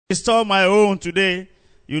restore my own today.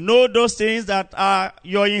 You know those things that are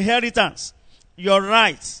your inheritance, your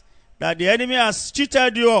rights, that the enemy has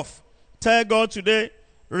cheated you of. Tell God today,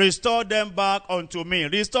 restore them back unto me.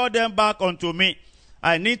 Restore them back unto me.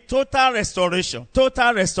 I need total restoration.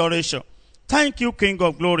 Total restoration. Thank you, King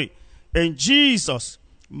of Glory. In Jesus'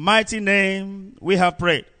 mighty name we have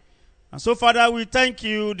prayed. And so, Father, we thank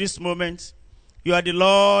you this moment. You are the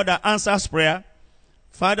Lord that answers prayer.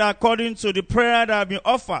 Father, according to the prayer that has been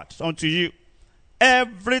offered unto you,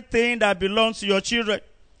 everything that belongs to your children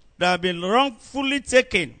that have been wrongfully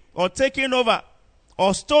taken or taken over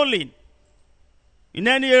or stolen in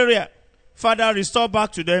any area, Father, restore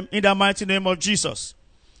back to them in the mighty name of Jesus.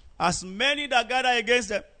 As many that gather against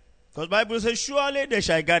them, because the Bible says, surely they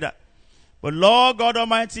shall gather. But Lord God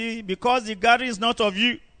Almighty, because the gathering is not of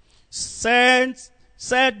you,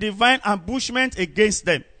 set divine ambushment against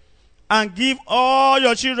them and give all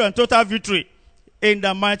your children total victory in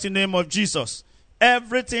the mighty name of Jesus.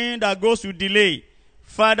 Everything that goes with delay,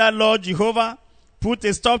 Father, Lord Jehovah, put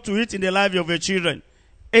a stop to it in the life of your children.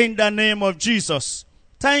 In the name of Jesus.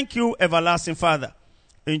 Thank you, everlasting Father.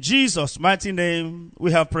 In Jesus' mighty name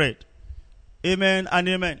we have prayed. Amen and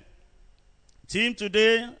amen. Team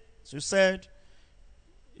today, as you said,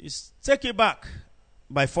 is take it back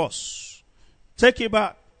by force. Take it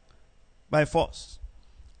back by force.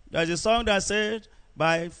 There's a song that said,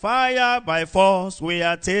 by fire, by force, we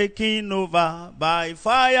are taking over. By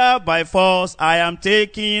fire, by force, I am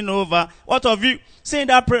taking over. What of you? Sing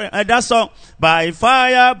that prayer, that song. By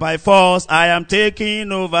fire, by force, I am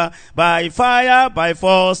taking over. By fire, by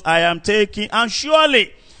force, I am taking. And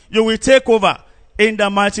surely you will take over in the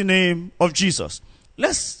mighty name of Jesus.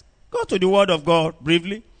 Let's go to the word of God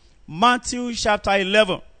briefly. Matthew chapter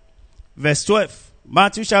 11, verse 12.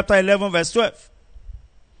 Matthew chapter 11, verse 12.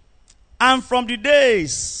 And from the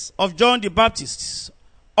days of John the Baptist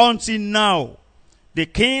until now, the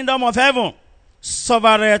kingdom of heaven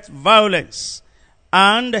suffereth violence,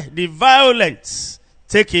 and the violent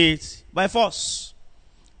take it by force.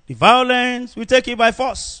 The violent will take it by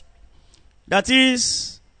force. That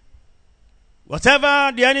is,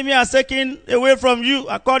 whatever the enemy has taken away from you,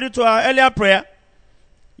 according to our earlier prayer,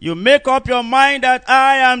 you make up your mind that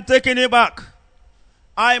I am taking it back.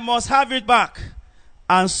 I must have it back.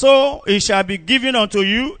 And so it shall be given unto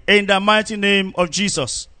you in the mighty name of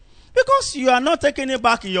Jesus. Because you are not taking it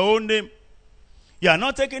back in your own name. You are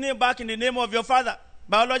not taking it back in the name of your father,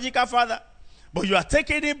 biological father. But you are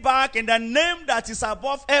taking it back in the name that is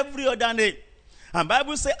above every other name. And the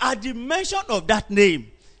Bible says, at the mention of that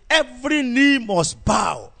name, every knee must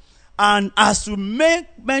bow. And as you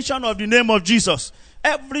make mention of the name of Jesus,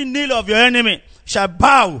 every knee of your enemy shall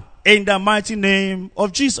bow in the mighty name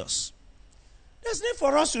of Jesus. There's need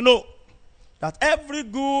for us to know that every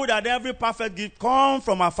good and every perfect gift comes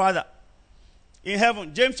from our Father in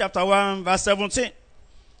heaven. James chapter 1, verse 17.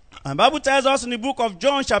 And the Bible tells us in the book of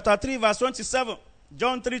John chapter 3, verse 27.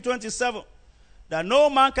 John 3, 27. That no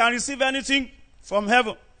man can receive anything from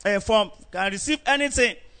heaven, can receive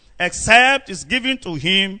anything except is given to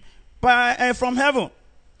him from heaven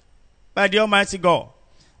by the Almighty God.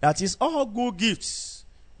 That is all good gifts,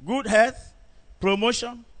 good health,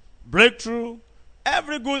 promotion, breakthrough,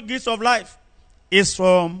 every good gift of life is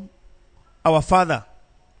from our Father,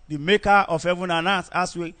 the maker of heaven and earth,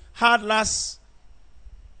 as we had last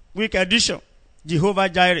week edition, Jehovah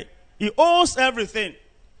Jireh. He owns everything.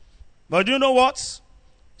 But do you know what?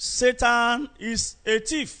 Satan is a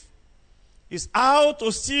thief. He's out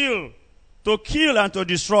to steal, to kill, and to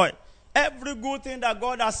destroy. Every good thing that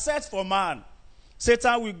God has set for man,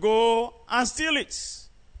 Satan will go and steal it.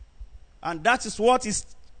 And that is what is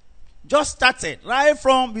just started.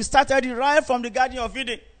 We started it right from the Garden of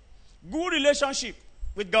Eden. Good relationship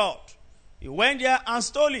with God. He went there and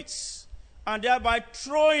stole it. And thereby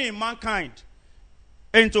throwing mankind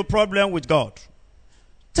into problem with God.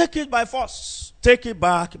 Take it by force. Take it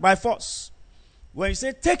back by force. When you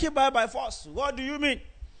say take it back by force, what do you mean?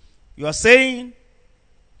 You are saying,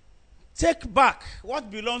 take back what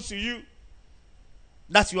belongs to you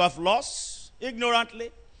that you have lost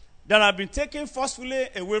ignorantly, that have been taken forcefully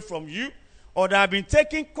away from you, or that have been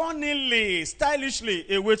taken cunningly,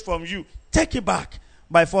 stylishly away from you. Take it back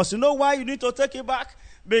by force. You know why you need to take it back?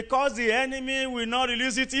 Because the enemy will not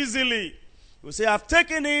release it easily. You say, I've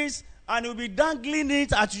taken it, and he'll be dangling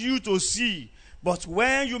it at you to see. But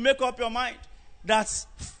when you make up your mind that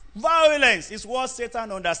violence is what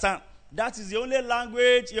Satan understands, that is the only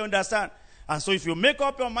language he understands. And so if you make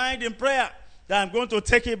up your mind in prayer that I'm going to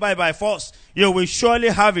take it by force, you will surely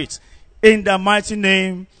have it in the mighty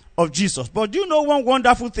name of Jesus. But do you know one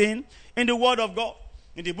wonderful thing in the word of God?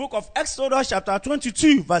 In the book of Exodus chapter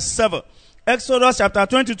 22 verse 7. Exodus chapter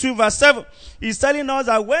 22 verse 7. He's telling us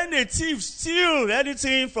that when a thief steals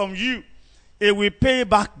anything from you, he will pay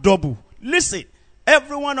back double. Listen,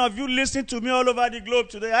 every one of you listening to me all over the globe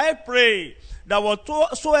today, I pray that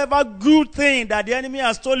whatsoever good thing that the enemy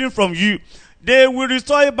has stolen from you, they will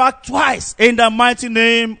restore it back twice in the mighty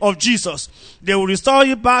name of Jesus. They will restore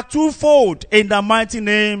it back twofold in the mighty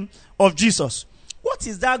name of Jesus. What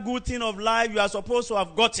is that good thing of life you are supposed to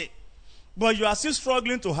have got it, but you are still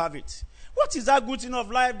struggling to have it? What is that good thing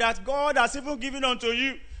of life that God has even given unto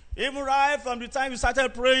you, even right from the time you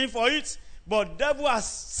started praying for it, but devil has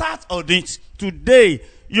sat on it? Today,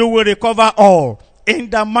 you will recover all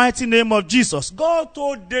in the mighty name of Jesus. God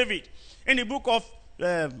told David in the book of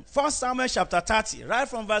 1 Samuel chapter 30, right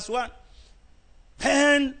from verse 1,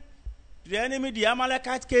 and the enemy, the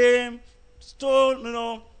Amalekite, came,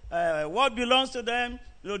 stole, what belongs to them,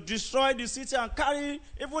 destroyed the city and carry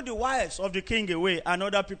even the wives of the king away and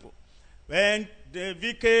other people. When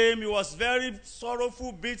David came, he was very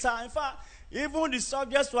sorrowful, bitter. In fact, even the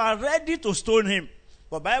subjects were ready to stone him.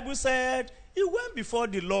 But the Bible said he went before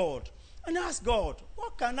the Lord and asked God,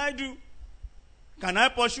 what can I do? Can I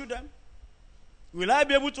pursue them? Will I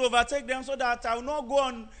be able to overtake them so that I will not go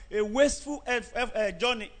on a wasteful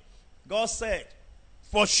journey? God said,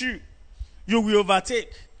 for sure, you will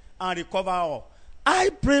overtake and recover all. I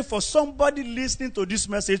pray for somebody listening to this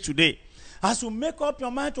message today. As you make up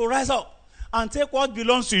your mind to rise up and take what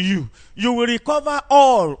belongs to you, you will recover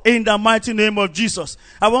all in the mighty name of Jesus.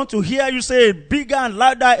 I want to hear you say a bigger and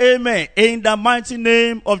louder amen in the mighty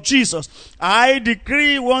name of Jesus. I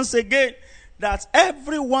decree once again that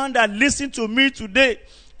everyone that listens to me today,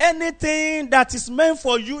 anything that is meant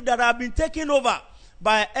for you that have been taken over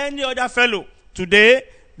by any other fellow, today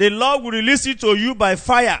the Lord will release it to you by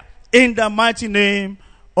fire in the mighty name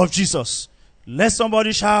of Jesus. Let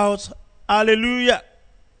somebody shout, hallelujah.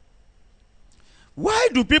 Why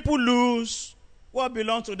do people lose what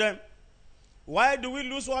belongs to them? Why do we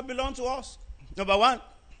lose what belongs to us? Number one,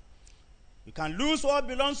 you can lose what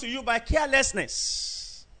belongs to you by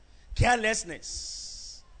carelessness.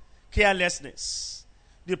 Carelessness. Carelessness.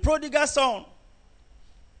 The prodigal son,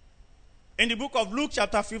 in the book of Luke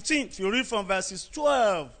chapter 15, if you read from verses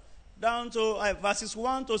 12 down to verses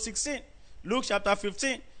 1 to 16. Luke chapter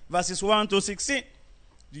 15, verses 1 to 16.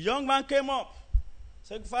 The young man came up,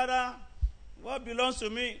 said, Father, what belongs to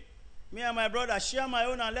me? Me and my brother share my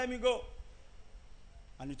own and let me go.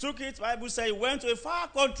 And he took it. The Bible says he went to a far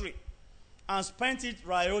country and spent it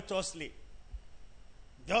riotously.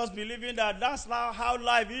 Just believing that that's how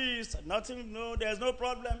life is. Nothing, no, there's no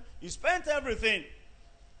problem. He spent everything.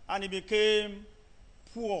 And he became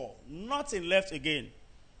poor. Nothing left again.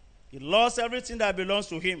 He lost everything that belongs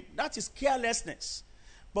to him. That is carelessness.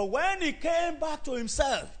 But when he came back to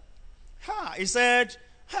himself, he said,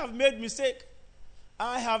 I have made mistake.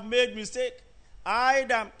 I have made mistake.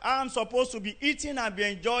 I'm supposed to be eating and be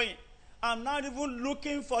enjoying. I'm not even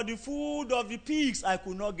looking for the food of the pigs. I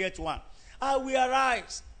could not get one. I will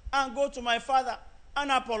arise and go to my father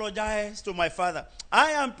and apologize to my father.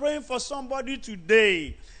 I am praying for somebody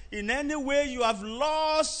today. In any way you have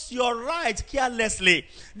lost your right carelessly,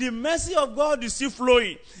 the mercy of God is still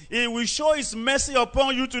flowing. He will show his mercy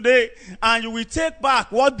upon you today, and you will take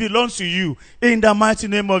back what belongs to you in the mighty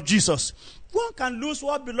name of Jesus. One can lose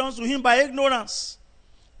what belongs to him by ignorance,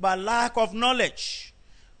 by lack of knowledge,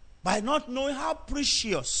 by not knowing how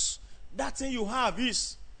precious that thing you have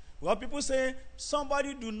is. Well, people say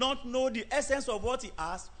somebody do not know the essence of what he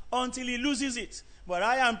has until he loses it. But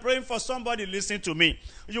I am praying for somebody listening to me.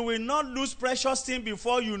 You will not lose precious thing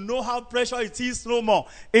before you know how precious it is no more.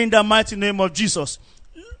 In the mighty name of Jesus.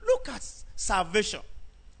 Look at salvation.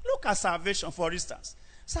 Look at salvation, for instance.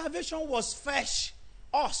 Salvation was fetched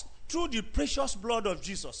us through the precious blood of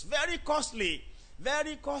Jesus. Very costly.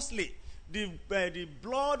 Very costly. The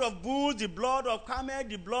blood of bulls, the blood of camel,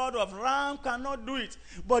 the blood of ram cannot do it.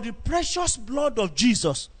 But the precious blood of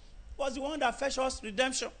Jesus was the one that fetched us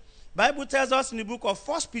redemption. Bible tells us in the book of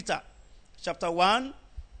 1 Peter chapter 1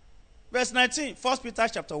 verse 19. 1 Peter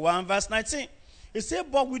chapter 1 verse 19. It says,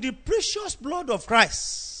 but with the precious blood of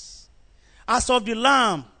Christ, as of the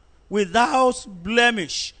Lamb, without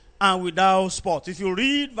blemish and without spot. If you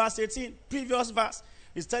read verse 18, previous verse,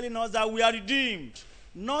 it's telling us that we are redeemed,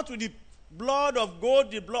 not with the blood of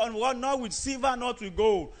gold, the blood, not with silver, not with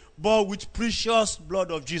gold, but with precious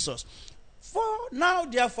blood of Jesus. For now,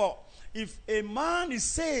 therefore, if a man is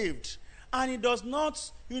saved and he does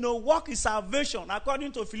not, walk his salvation,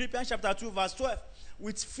 according to Philippians chapter 2, verse 12,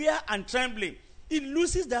 with fear and trembling, he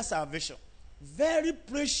loses that salvation. Very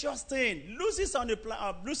precious thing. Lose it on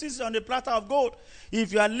the platter of gold.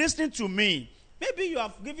 If you are listening to me, maybe you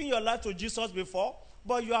have given your life to Jesus before,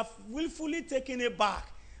 but you have willfully taken it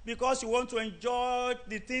back because you want to enjoy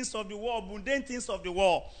the things of the world, mundane things of the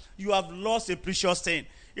world. You have lost a precious thing.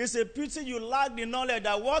 It's a pity you lack the knowledge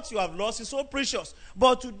that what you have lost is so precious.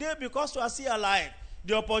 But today, because you are still alive,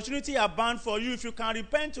 the opportunity are bound for you. If you can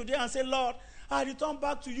repent today and say, Lord, I return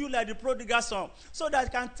back to you like the prodigal son, so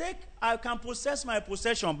that I can possess my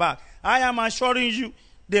possession back. I am assuring you,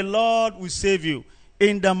 the Lord will save you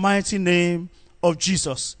in the mighty name of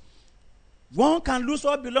Jesus. One can lose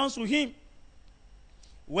what belongs to him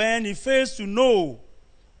when he fails to know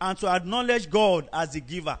and to acknowledge God as the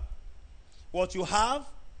giver. What you have,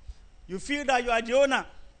 you feel that you are the owner.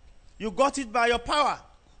 You got it by your power.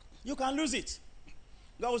 You can lose it.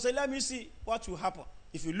 God will say, let me see what will happen.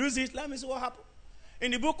 If you lose it, let me see what happens.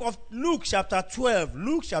 In the book of Luke chapter 12,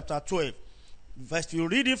 if you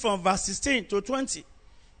read it from verse 16 to 20,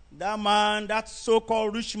 that man, that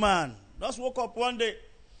so-called rich man, just woke up one day.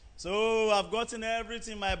 So I've gotten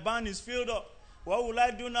everything. My barn is filled up. What will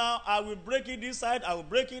I do now? I will break it this side. I will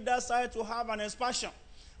break it that side to have an expansion.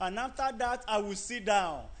 And after that, I will sit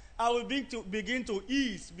down. I will begin to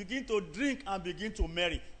eat, begin to drink, and begin to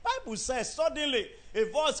marry. Bible says, suddenly, a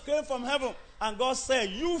voice came from heaven, and God said,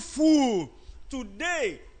 you fool,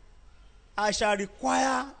 today I shall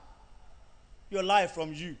require your life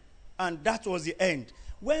from you. And that was the end.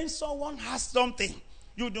 When someone has something,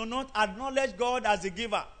 you do not acknowledge God as a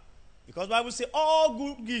giver. Because the Bible says, all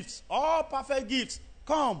good gifts, all perfect gifts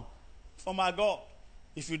come from our God.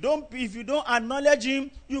 If you don't acknowledge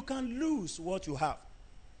him, you can lose what you have.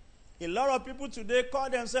 A lot of people today call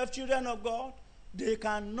themselves children of God. They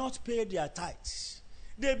cannot pay their tithes.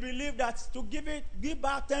 They believe that to give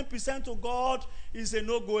back 10% to God is a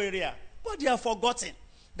no-go area. But they have forgotten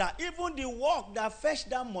that even the work that fetch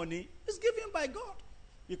that money is given by God.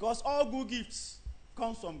 Because all good gifts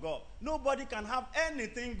comes from God. Nobody can have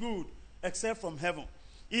anything good except from heaven.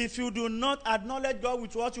 If you do not acknowledge God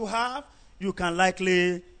with what you have, you can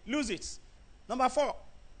likely lose it. Number 4,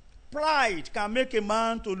 pride can make a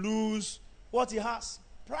man to lose what he has.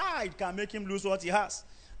 Pride can make him lose what he has.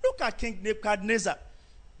 Look at King Nebuchadnezzar,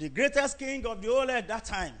 the greatest king of the whole earth that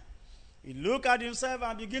time. He looked at himself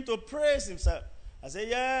and began to praise himself. I say,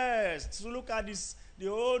 yes, look at this, the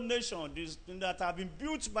whole nation this, that have been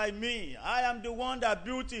built by me. I am the one that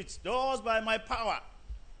built it, those by my power.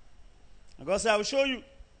 And God said, I will show you.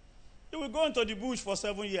 You will go into the bush for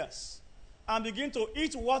 7 years and begin to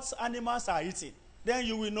eat what animals are eating. Then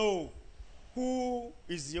you will know who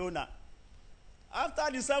is the owner.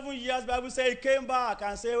 After the 7 years, the Bible says he came back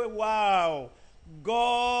and said, wow,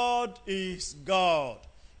 God is God.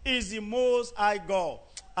 He is the most high God.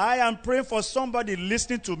 I am praying for somebody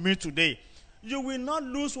listening to me today. You will not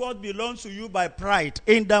lose what belongs to you by pride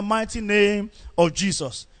in the mighty name of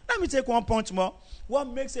Jesus. Let me take one point more. What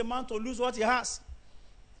makes a man to lose what he has?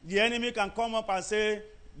 The enemy can come up and say,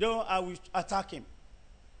 no, I will attack him.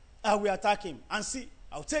 I will attack him. And see,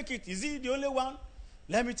 I'll take it. Is he the only one?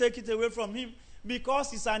 Let me take it away from him. Because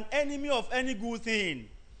he's an enemy of any good thing.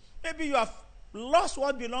 Maybe you have lost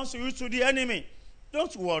what belongs to you to the enemy.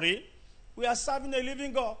 Don't worry. We are serving a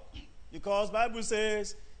living God. Because the Bible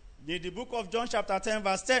says, in the book of John chapter 10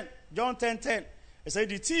 verse 10, John 10:10, it says,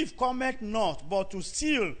 the thief cometh not but to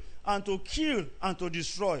steal and to kill and to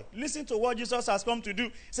destroy. Listen to what Jesus has come to do.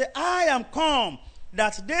 He said, I am come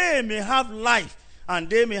that they may have life and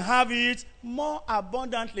they may have it more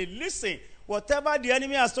abundantly. Listen, whatever the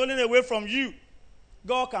enemy has stolen away from you,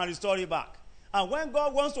 God can restore it back. And when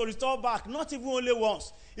God wants to restore back, not even only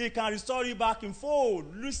once, he can restore it back in full.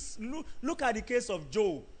 Look at the case of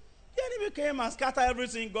Job. The enemy came and scattered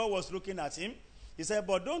everything. God was looking at him. He said,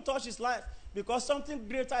 but don't touch his life, because something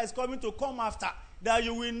greater is coming to come after, that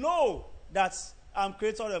you will know that I'm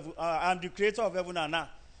the creator of heaven and earth.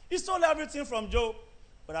 He stole everything from Job.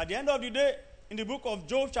 But at the end of the day, in the book of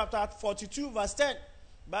Job chapter 42 verse 10,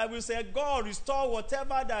 the Bible says God restored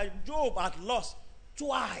whatever that Job had lost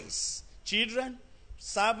twice. Children,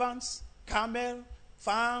 servants, camel,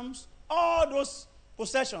 farms, all those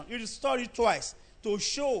possessions. He restored it twice to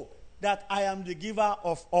show that I am the giver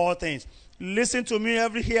of all things. Listen to me,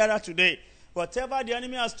 every hearer today. Whatever the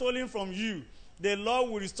enemy has stolen from you, the Lord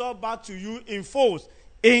will restore back to you in full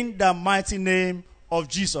in the mighty name of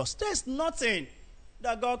Jesus. There's nothing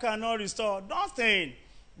that God cannot restore. Nothing.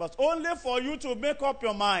 But only for you to make up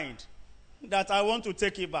your mind that I want to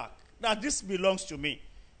take it back. That this belongs to me.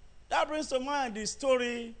 That brings to mind the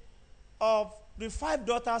story of the 5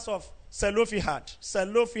 daughters of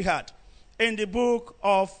Zelophehad in the book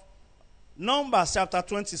of Numbers chapter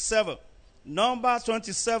 27. Numbers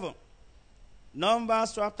 27.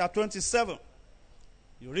 Numbers chapter 27.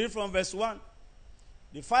 You read from verse 1.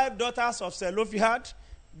 The 5 daughters of Zelophehad,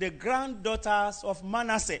 the granddaughters of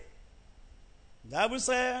Manasseh. The Bible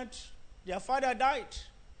said their father died.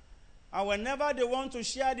 And whenever they want to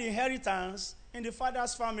share the inheritance in the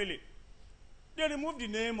father's family, they remove the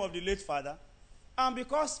name of the late father. And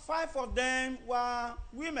because 5 of them were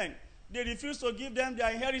women, they refused to give them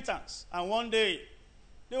their inheritance. And one day,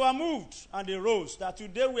 they were moved and they rose that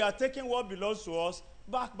today we are taking what belongs to us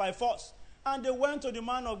back by force. And they went to the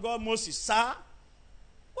man of God, Moses. Sir,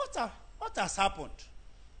 what has happened?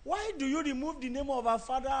 Why do you remove the name of our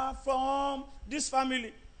father from this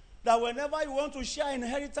family? That whenever you want to share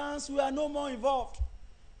inheritance, we are no more involved.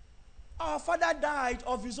 Our father died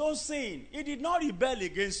of his own sin. He did not rebel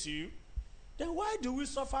against you. Then why do we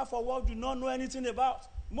suffer for what we do not know anything about?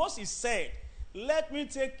 Moses said, let me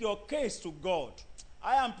take your case to God.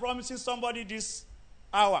 I am promising somebody this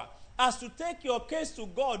hour, as to take your case to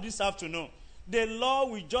God this afternoon, the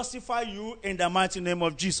Lord will justify you in the mighty name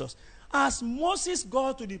of Jesus. As Moses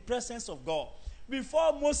got to the presence of God,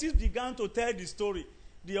 before Moses began to tell the story,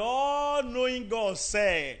 the all-knowing God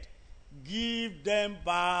said, give them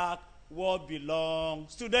back what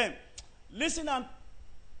belongs to them. Listen, I'm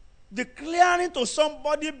declaring to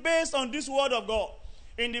somebody based on this word of God.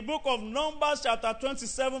 In the book of Numbers chapter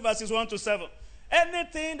 27 verses 1 to 7.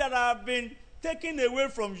 Anything that have been taken away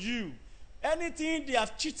from you, anything they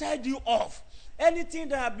have cheated you of, anything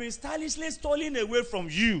that have been stylishly stolen away from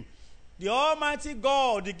you, the Almighty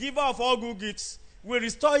God, the giver of all good gifts, will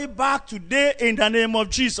restore it back today in the name of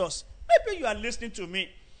Jesus. Maybe you are listening to me.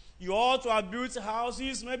 You ought to have built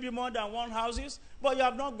houses, maybe more than one houses, but you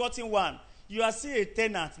have not gotten one. You are still a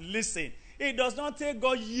tenant. Listen, it does not take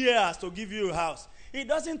God years to give you a house. It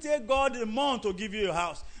doesn't take God a month to give you a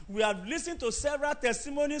house. We have listened to several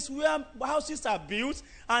testimonies where houses are built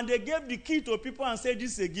and they gave the key to people and said,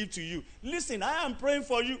 this is a gift to you. Listen, I am praying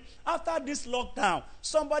for you. After this lockdown,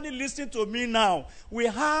 somebody listen to me now. We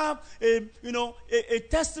have a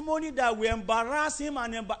testimony that will embarrass him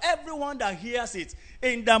and everyone that hears it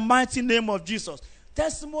in the mighty name of Jesus.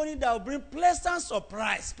 Testimony that will bring pleasant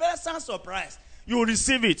surprise. Pleasant surprise. You will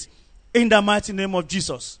receive it in the mighty name of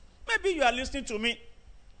Jesus. Maybe you are listening to me.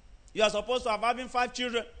 You are supposed to have having 5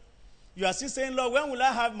 children. You are still saying, Lord, when will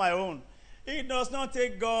I have my own? It does not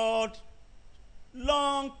take God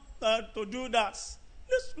long to do that.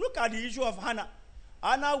 Let's look at the issue of Hannah.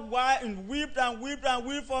 Hannah wept and wept and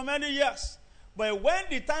wept for many years. But when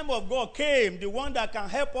the time of God came, the one that can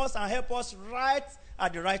help us and help us right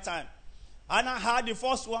at the right time, Hannah had the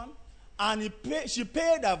first one, and she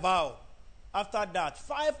paid a vow. After that,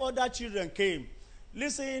 5 other children came.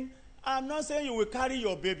 Listen, I'm not saying you will carry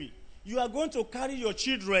your baby. You are going to carry your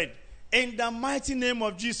children in the mighty name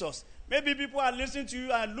of Jesus. Maybe people are listening to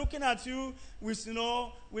you and looking at you with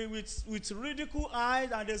ridicule eyes,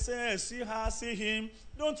 and they say, hey, see her, see him.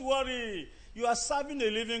 Don't worry. You are serving a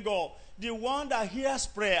living God. The one that hears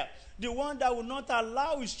prayer. The one that will not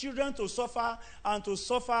allow his children to suffer and to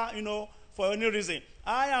suffer, for any reason.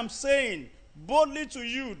 I am saying boldly to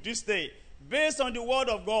you this day, based on the word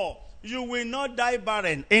of God, you will not die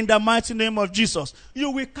barren in the mighty name of Jesus. You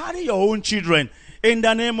will carry your own children in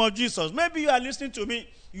the name of Jesus. Maybe you are listening to me.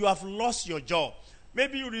 You have lost your job.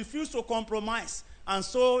 Maybe you refuse to compromise, and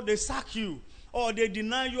so they sack you or they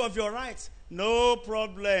deny you of your rights. No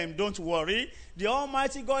problem. Don't worry. The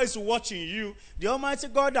Almighty God is watching you. The Almighty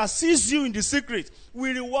God that sees you in the secret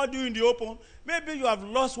will reward you in the open. Maybe you have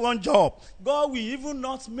lost one job. God will even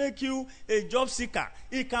not make you a job seeker.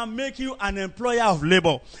 He can make you an employer of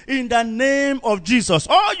labor. In the name of Jesus,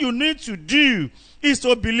 all you need to do is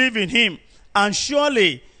to believe in him. And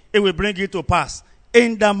surely it will bring it to pass.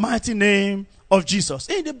 In the mighty name of Jesus.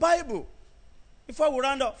 In the Bible, before we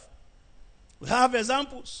round off, we have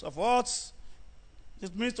examples of what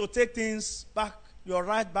it means to take things back, your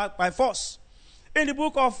right back by force. In the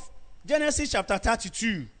book of Genesis chapter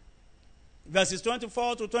 32, verses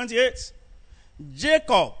 24 to 28,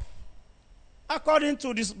 Jacob, according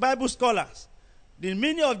to these Bible scholars, the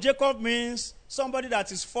meaning of Jacob means somebody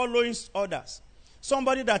that is following others,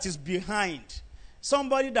 somebody that is behind,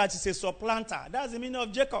 somebody that is a supplanter. That's the meaning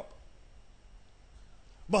of Jacob.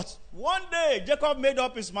 But one day, Jacob made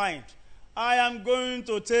up his mind. I am going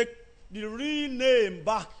to take the real name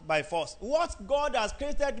back by force. What God has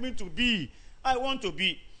created me to be, I want to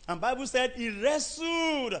be. And the Bible said he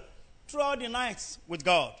wrestled throughout the night with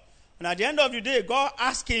God. And at the end of the day, God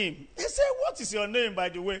asked him, he said, what is your name, by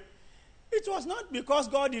the way? It was not because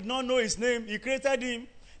God did not know his name. He created him.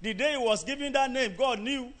 The day he was giving that name, God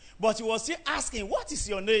knew. But he was still asking, what is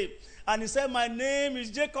your name? And he said, my name is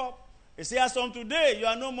Jacob. He said, as from today, you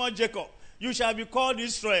are no more Jacob. You shall be called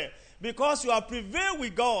Israel, because you have prevailed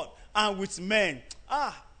with God and with men.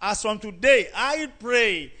 As from today, I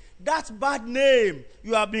pray that bad name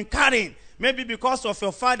you have been carrying, maybe because of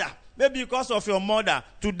your father, maybe because of your mother,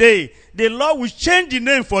 today, the Lord will change the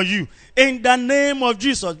name for you in the name of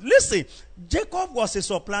Jesus. Listen, Jacob was a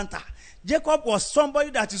supplanter. Jacob was somebody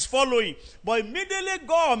that is following. But immediately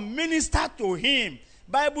God ministered to him.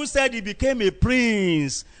 Bible said he became a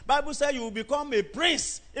prince. Bible said you will become a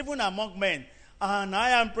prince even among men. And I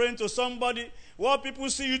am praying to somebody, what people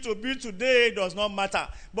see you to be today does not matter.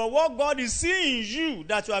 But what God is seeing in you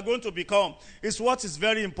that you are going to become is what is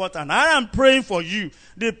very important. I am praying for you.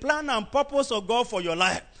 The plan and purpose of God for your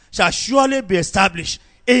life shall surely be established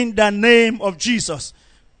in the name of Jesus.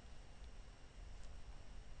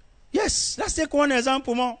 Yes, let's take one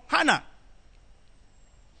example more. Hannah.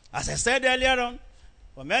 As I said earlier on,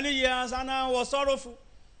 for many years, Hannah was sorrowful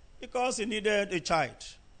because he needed a child.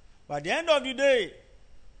 But at the end of the day,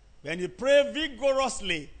 when he prayed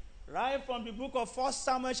vigorously, right from the book of 1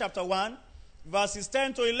 Samuel chapter 1, verses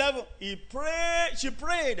 10 to 11, she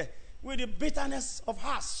prayed with the bitterness of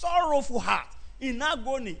heart, sorrowful heart, in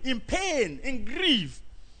agony, in pain, in grief.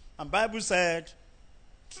 And the Bible said,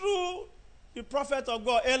 through the prophet of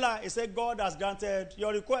God, Eli, he said, God has granted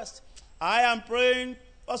your request. I am praying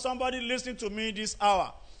for somebody listening to me this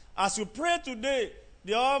hour. As you pray today,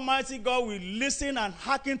 the Almighty God will listen and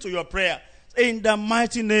hearken to your prayer in the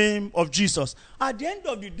mighty name of Jesus. At the end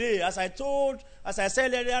of the day, as I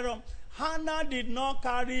said earlier on, Hannah did not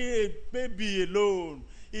carry a baby alone.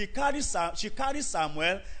 She carried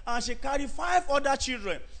Samuel, and she carried 5 other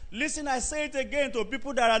children. Listen, I say it again to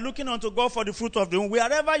people that are looking unto God for the fruit of the womb.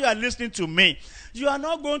 Wherever you are listening to me, you are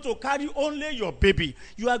not going to carry only your baby.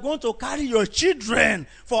 You are going to carry your children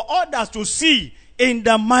for others to see in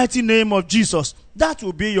the mighty name of Jesus. That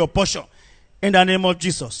will be your portion in the name of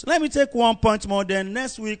Jesus. Let me take one point more, then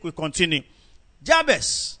next week we continue.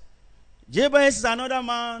 Jabez. Jabez is another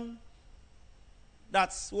man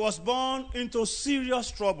that was born into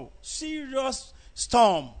serious trouble, serious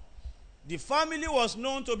storm. The family was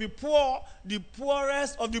known to be poor, the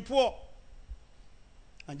poorest of the poor.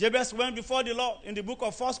 And Jabez went before the Lord in the book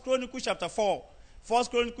of 1 Chronicles chapter 4. 1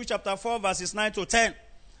 Chronicles chapter 4 verses 9 to 10.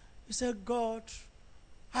 He said, God,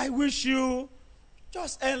 I wish you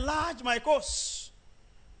just enlarge my cause.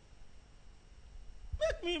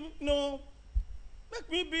 Make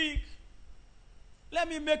me big. Let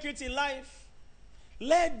me make it in life.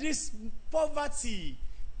 Let this poverty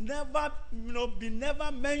never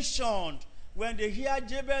mentioned. When they hear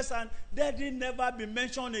Jabez, and they did never be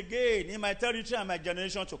mentioned again in my territory and my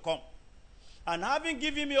generation to come. And having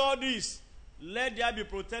given me all this, let there be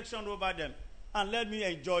protection over them, and let me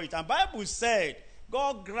enjoy it. And Bible said,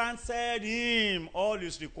 God granted him all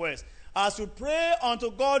his requests. As you pray unto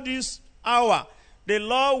God this hour, the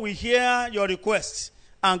Lord will hear your requests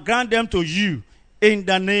and grant them to you in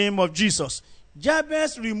the name of Jesus.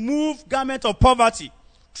 Jabez removed garment of poverty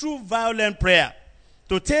through violent prayer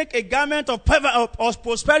to take a garment of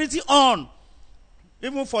prosperity on,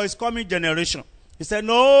 even for his coming generation. He said,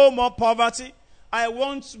 no more poverty. I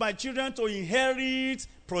want my children to inherit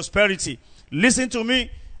prosperity. Listen to me.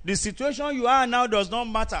 The situation you are now does not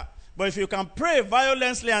matter. But if you can pray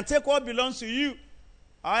violently and take what belongs to you,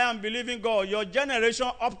 I am believing God, your generation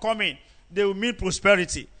upcoming, they will meet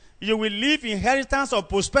prosperity. You will leave inheritance of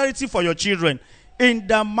prosperity for your children in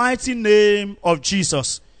the mighty name of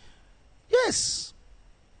Jesus. Yes,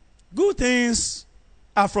 good things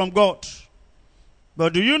are from God.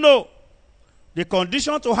 But do you know, the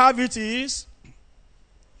condition to have it is,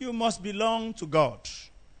 you must belong to God.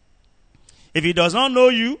 If he does not know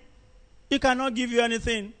you, he cannot give you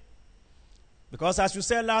anything. Because as we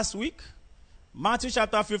said last week, Matthew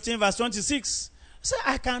chapter 15 verse 26, say,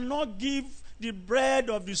 I cannot give the bread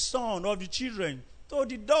of the son of the children to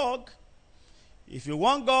the dog. If you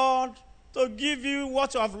want God to give you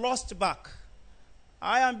what you have lost back,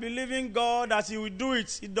 I am believing God that he will do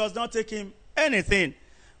it. It does not take him anything.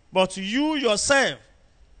 But you yourself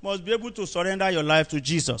must be able to surrender your life to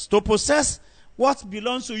Jesus. To possess what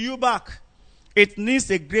belongs to you back, it needs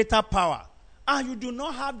a greater power. And you do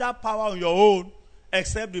not have that power on your own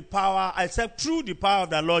except through the power of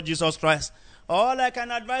the Lord Jesus Christ. All I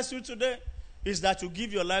can advise you today is that you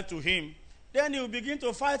give your life to him. Then he will begin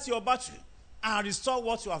to fight your battle and restore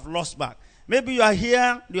what you have lost back. Maybe you are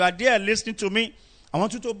here, you are there listening to me. I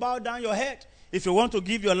want you to bow down your head if you want to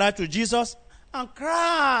give your life to Jesus and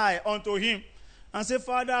cry unto him and say,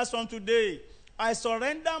 Father, as from today, I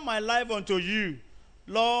surrender my life unto you.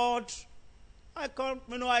 Lord, I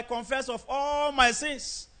confess of all my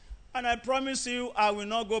sins. And I promise you, I will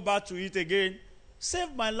not go back to it again.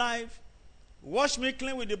 Save my life. Wash me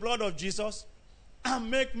clean with the blood of Jesus. And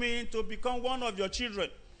make me to become one of your children.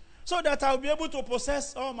 So that I will be able to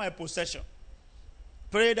possess all my possession.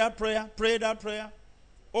 Pray that prayer. Pray that prayer.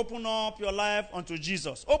 Open up your life unto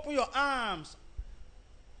Jesus. Open your arms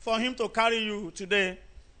for him to carry you today.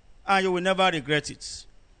 And you will never regret it.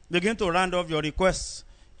 Begin to round off your requests.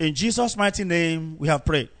 In Jesus' mighty name, we have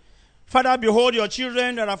prayed. Father, behold your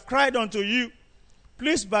children that have cried unto you.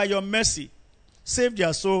 Please, by your mercy, save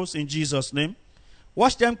their souls in Jesus' name.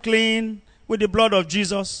 Wash them clean with the blood of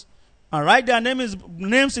Jesus. And write their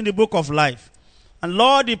names in the book of life. And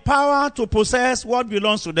Lord, the power to possess what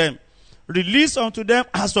belongs to them, release unto them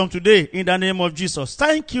as from today in the name of Jesus.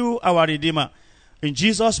 Thank you, our Redeemer. In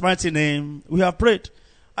Jesus' mighty name, we have prayed.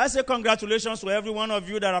 I say congratulations to every one of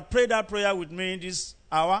you that have prayed that prayer with me this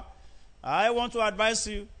hour. I want to advise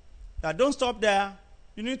you that don't stop there.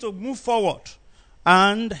 You need to move forward.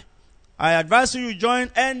 And I advise you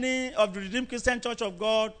join any of the Redeemed Christian Church of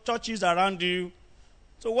God churches around you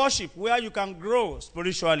to worship, where you can grow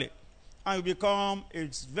spiritually and you become a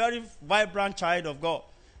very vibrant child of God.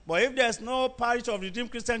 But if there's no parish of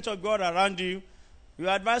Redeemed Christian Church of God around you, you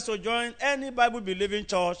are advised to join any Bible-believing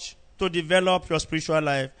church to develop your spiritual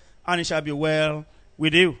life, and it shall be well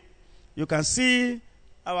with you. You can see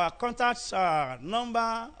our contact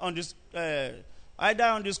number on this, either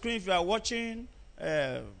on the screen if you are watching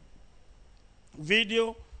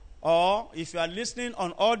video, or if you are listening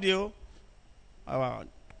on audio. Our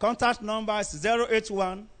contact number is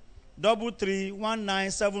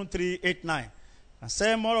 081-3319-7389. And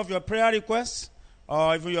send more of your prayer requests,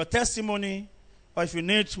 or even your testimony, or if you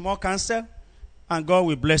need more counsel, and God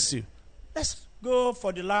will bless you. Let's go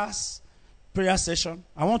for the last prayer session.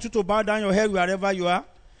 I want you to bow down your head wherever you are.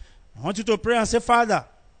 I want you to pray and say, Father,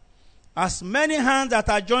 as many hands that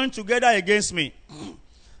are joined together against me,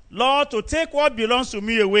 Lord, to take what belongs to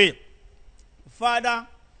me away, Father,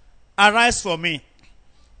 arise for me.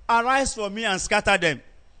 Arise for me and scatter them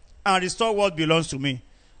and restore what belongs to me.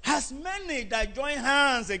 As many that join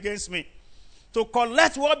hands against me to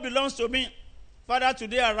collect what belongs to me, Father,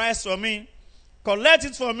 today arise for me. Collect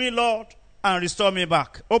it for me, Lord, and restore me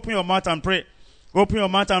back. Open your mouth and pray. Open your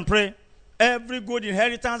mouth and pray. Every good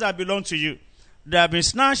inheritance that belongs to you, they have been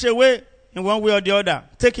snatched away in one way or the other.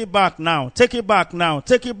 Take it back now. Take it back now.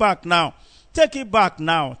 Take it back now. Take it back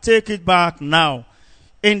now. Take it back now.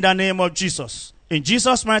 In the name of Jesus. In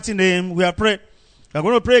Jesus' mighty name, we are praying. We are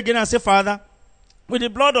going to pray again and say, Father, with the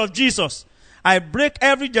blood of Jesus, I break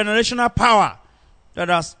every generational power that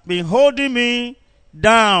has been holding me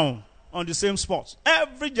down on the same spot.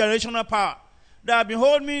 Every generational power that has been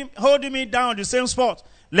holding me down on the same spot,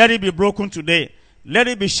 let it be broken today. Let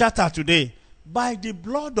it be shattered today. By the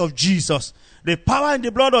blood of Jesus. The power in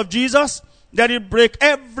the blood of Jesus, let it break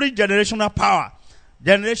every generational power.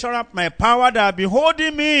 Generational my power that has been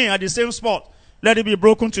holding me at the same spot, let it be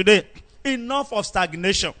broken today. Enough of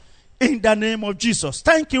stagnation. In the name of Jesus.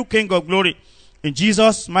 Thank you, King of Glory. In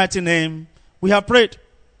Jesus' mighty name, we have prayed.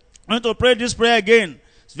 I'm going to pray this prayer again.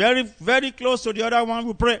 It's very, very close to the other one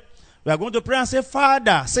we pray. We are going to pray and say,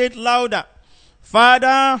 Father, say it louder.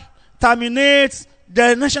 Father, terminate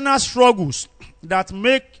the national struggles that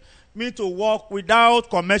make me to walk without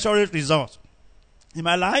commensurate results. In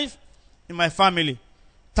my life, in my family.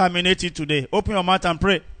 Terminate it today. Open your mouth and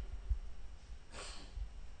pray.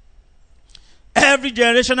 Every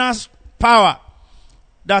generational power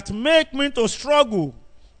that make me to struggle,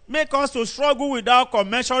 make us to struggle without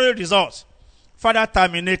commensurate results. Father,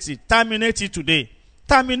 terminate it. Terminate it today.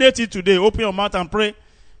 Terminate it today. Open your mouth and pray.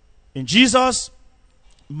 In Jesus'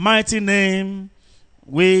 mighty name,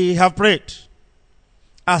 we have prayed.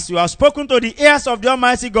 As you have spoken to the ears of the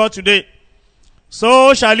Almighty God today,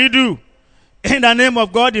 so shall He do. In the name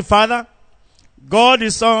of God the Father, God the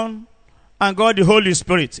Son, and God the Holy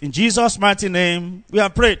Spirit. In Jesus' mighty name, we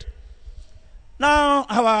have prayed. Now,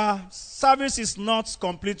 our service is not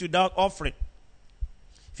complete without offering.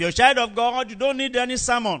 If you're a child of God, you don't need any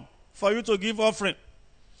sermon for you to give offering.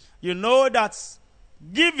 You know that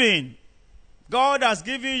giving, God has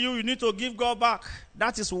given you, you need to give God back.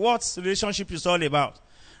 That is what relationship is all about.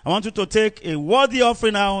 I want you to take a worthy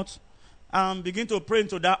offering out and begin to pray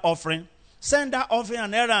into that offering. Send that offering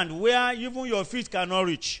an errand where even your feet cannot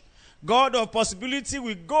reach. God of possibility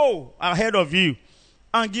will go ahead of you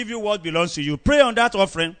and give you what belongs to you. Pray on that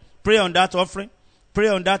offering. Pray on that offering. Pray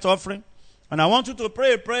on that offering. And I want you to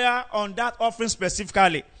pray a prayer on that offering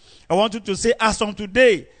specifically. I want you to say, as from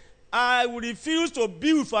today, I will refuse to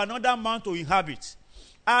build for another man to inhabit.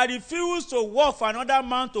 I refuse to work for another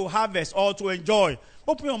man to harvest or to enjoy.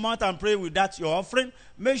 Open your mouth and pray with that your offering.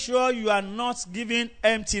 Make sure you are not giving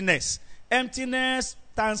emptiness. Emptiness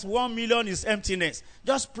times 1 million is emptiness.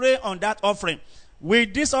 Just pray on that offering.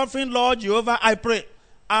 With this offering, Lord Jehovah, I pray,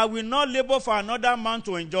 I will not labor for another man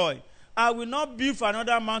to enjoy. I will not build for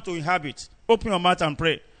another man to inhabit. Open your mouth and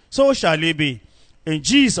pray. So shall it be. In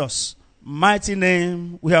Jesus' mighty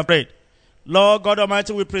name we have prayed. Lord God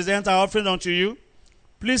Almighty, we present our offering unto you.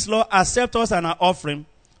 Please, Lord, accept us and our offering.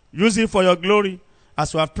 Use it for your glory.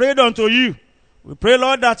 As we have prayed unto you, we pray,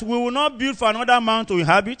 Lord, that we will not build for another man to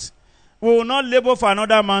inhabit. We will not labor for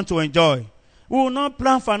another man to enjoy. We will not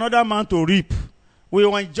plant for another man to reap. We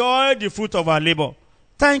will enjoy the fruit of our labor.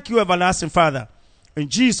 Thank you, everlasting Father. In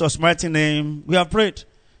Jesus' mighty name, we have prayed.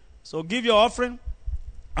 So give your offering.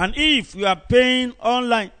 And if you are paying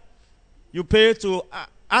online, you pay to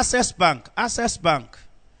Access Bank. Access Bank.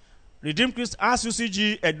 Redeemed Christ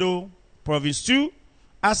RCCG Edo, Province 2,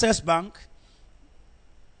 Access Bank,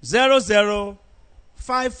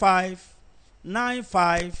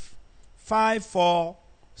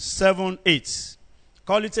 0055955478.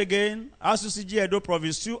 Call it again, RCCG Edo,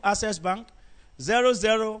 Province 2, Access Bank,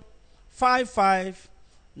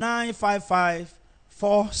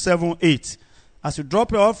 0055955478. As you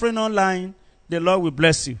drop your offering online, the Lord will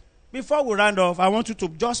bless you. Before we round off, I want you to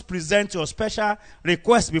just present your special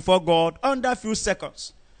request before God under a few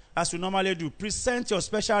seconds. As you normally do, present your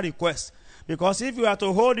special request. Because if you are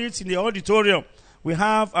to hold it in the auditorium, we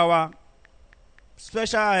have our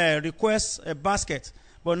special request basket.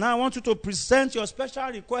 But now I want you to present your special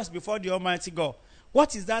request before the Almighty God.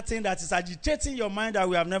 What is that thing that is agitating your mind that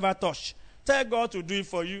we have never touched? Tell God to do it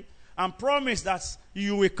for you and promise that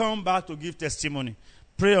you will come back to give testimony.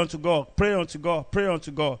 Pray unto God, pray unto God, pray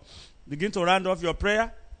unto God. Begin to round off your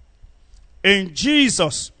prayer. In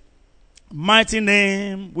Jesus' mighty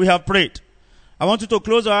name we have prayed. I want you to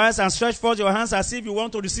close your eyes and stretch forth your hands as if you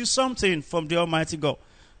want to receive something from the Almighty God.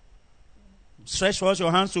 Stretch forth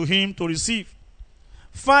your hands to Him to receive.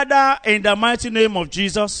 Father, in the mighty name of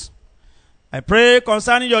Jesus, I pray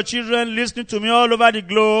concerning your children listening to me all over the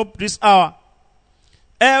globe this hour.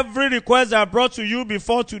 Every request I brought to you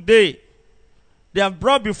before today, they have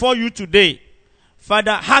brought before you today.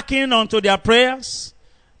 Father, hearken unto their prayers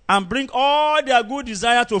and bring all their good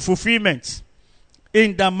desire to fulfillment.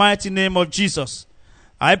 In the mighty name of Jesus.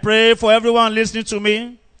 I pray for everyone listening to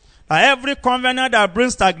me, that every covenant that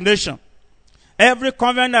brings stagnation, every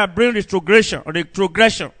covenant that brings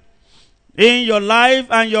retrogression in your life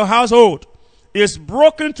and your household is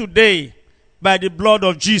broken today by the blood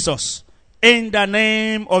of Jesus. In the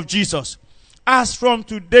name of Jesus. As from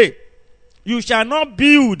today, you shall not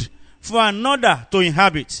build for another to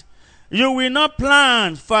inhabit. You will not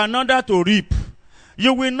plant for another to reap.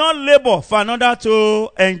 You will not labor for another to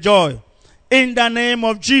enjoy. In the name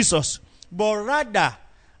of Jesus. But rather,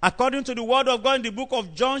 according to the word of God in the book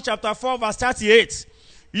of John chapter 4 verse 38,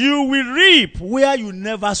 you will reap where you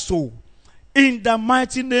never sow. In the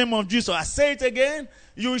mighty name of Jesus. I say it again.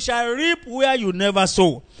 You shall reap where you never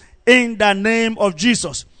sow. In the name of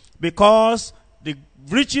Jesus. Because the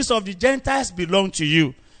riches of the Gentiles belong to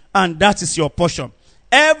you. And that is your portion.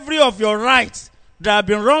 Every of your rights that have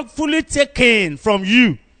been wrongfully taken from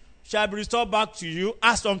you shall be restored back to you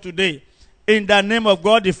as from today. In the name of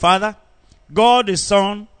God the Father, God the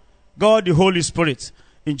Son, God the Holy Spirit.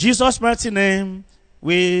 In Jesus' mighty name,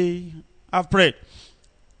 we have prayed.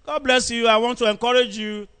 God bless you. I want to encourage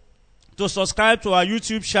you to subscribe to our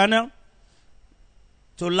YouTube channel,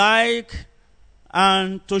 to like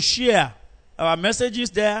and to share our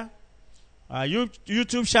messages there. Our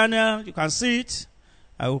YouTube channel, you can see it.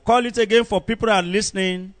 I will call it again for people that are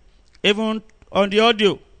listening, even on the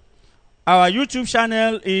audio. Our YouTube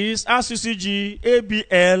channel is RCCG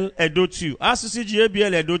ABL Edo 2. RCCG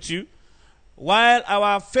ABL Edo 2. While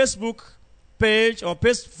our Facebook page or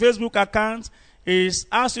Facebook account is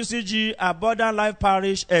RCCG Abundant Life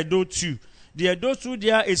Parish Edo 2. The Edo 2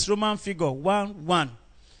 there is Roman figure 1:1.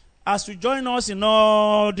 As you join us in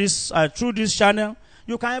all this through this channel,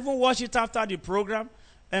 you can even watch it after the program.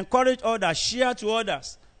 Encourage others, share to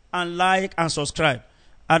others, and like and subscribe.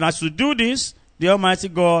 And as you do this, the Almighty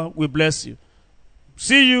God will bless you.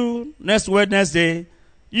 See you next Wednesday.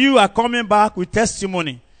 You are coming back with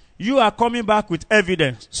testimony. You are coming back with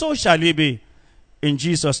evidence. So shall it be. In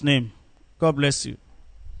Jesus' name. God bless you.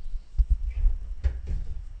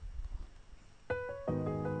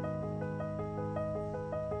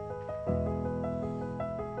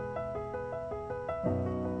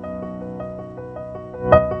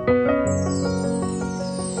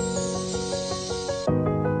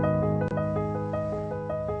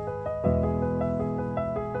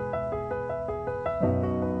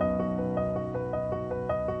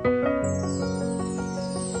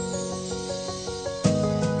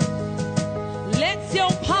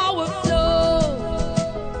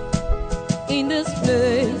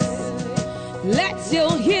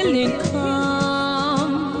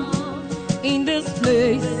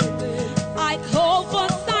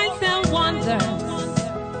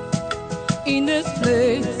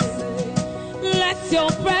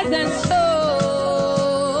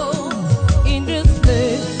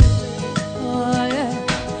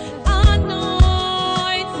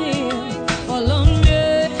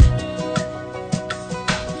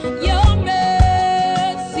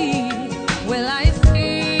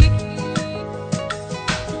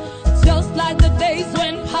 like the days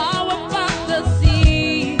when